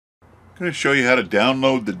I'm going to show you how to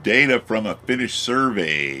download the data from a finished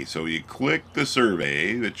survey. So you click the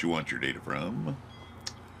survey that you want your data from,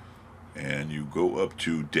 and you go up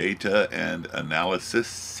to Data and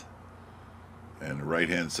Analysis. And the right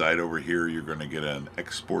hand side over here, you're going to get an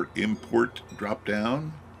Export Import drop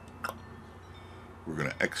down. We're going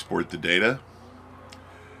to export the data.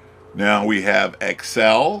 Now we have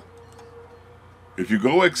Excel. If you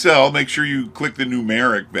go Excel, make sure you click the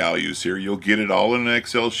numeric values here. You'll get it all in an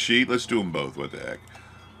Excel sheet. Let's do them both. What the heck?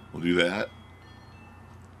 We'll do that.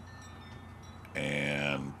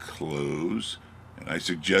 And close. And I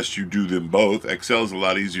suggest you do them both. Excel is a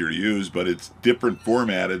lot easier to use, but it's different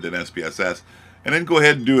formatted than SPSS. And then go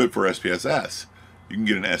ahead and do it for SPSS. You can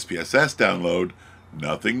get an SPSS download.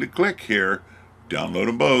 Nothing to click here. Download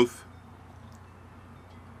them both.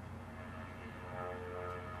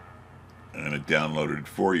 And it downloaded it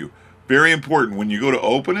for you. Very important, when you go to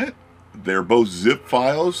open it, they're both zip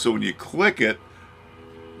files, so when you click it,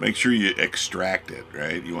 make sure you extract it,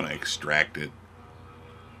 right? You want to extract it.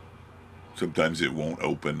 Sometimes it won't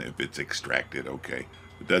open if it's extracted, okay.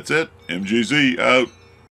 But that's it. MGZ out.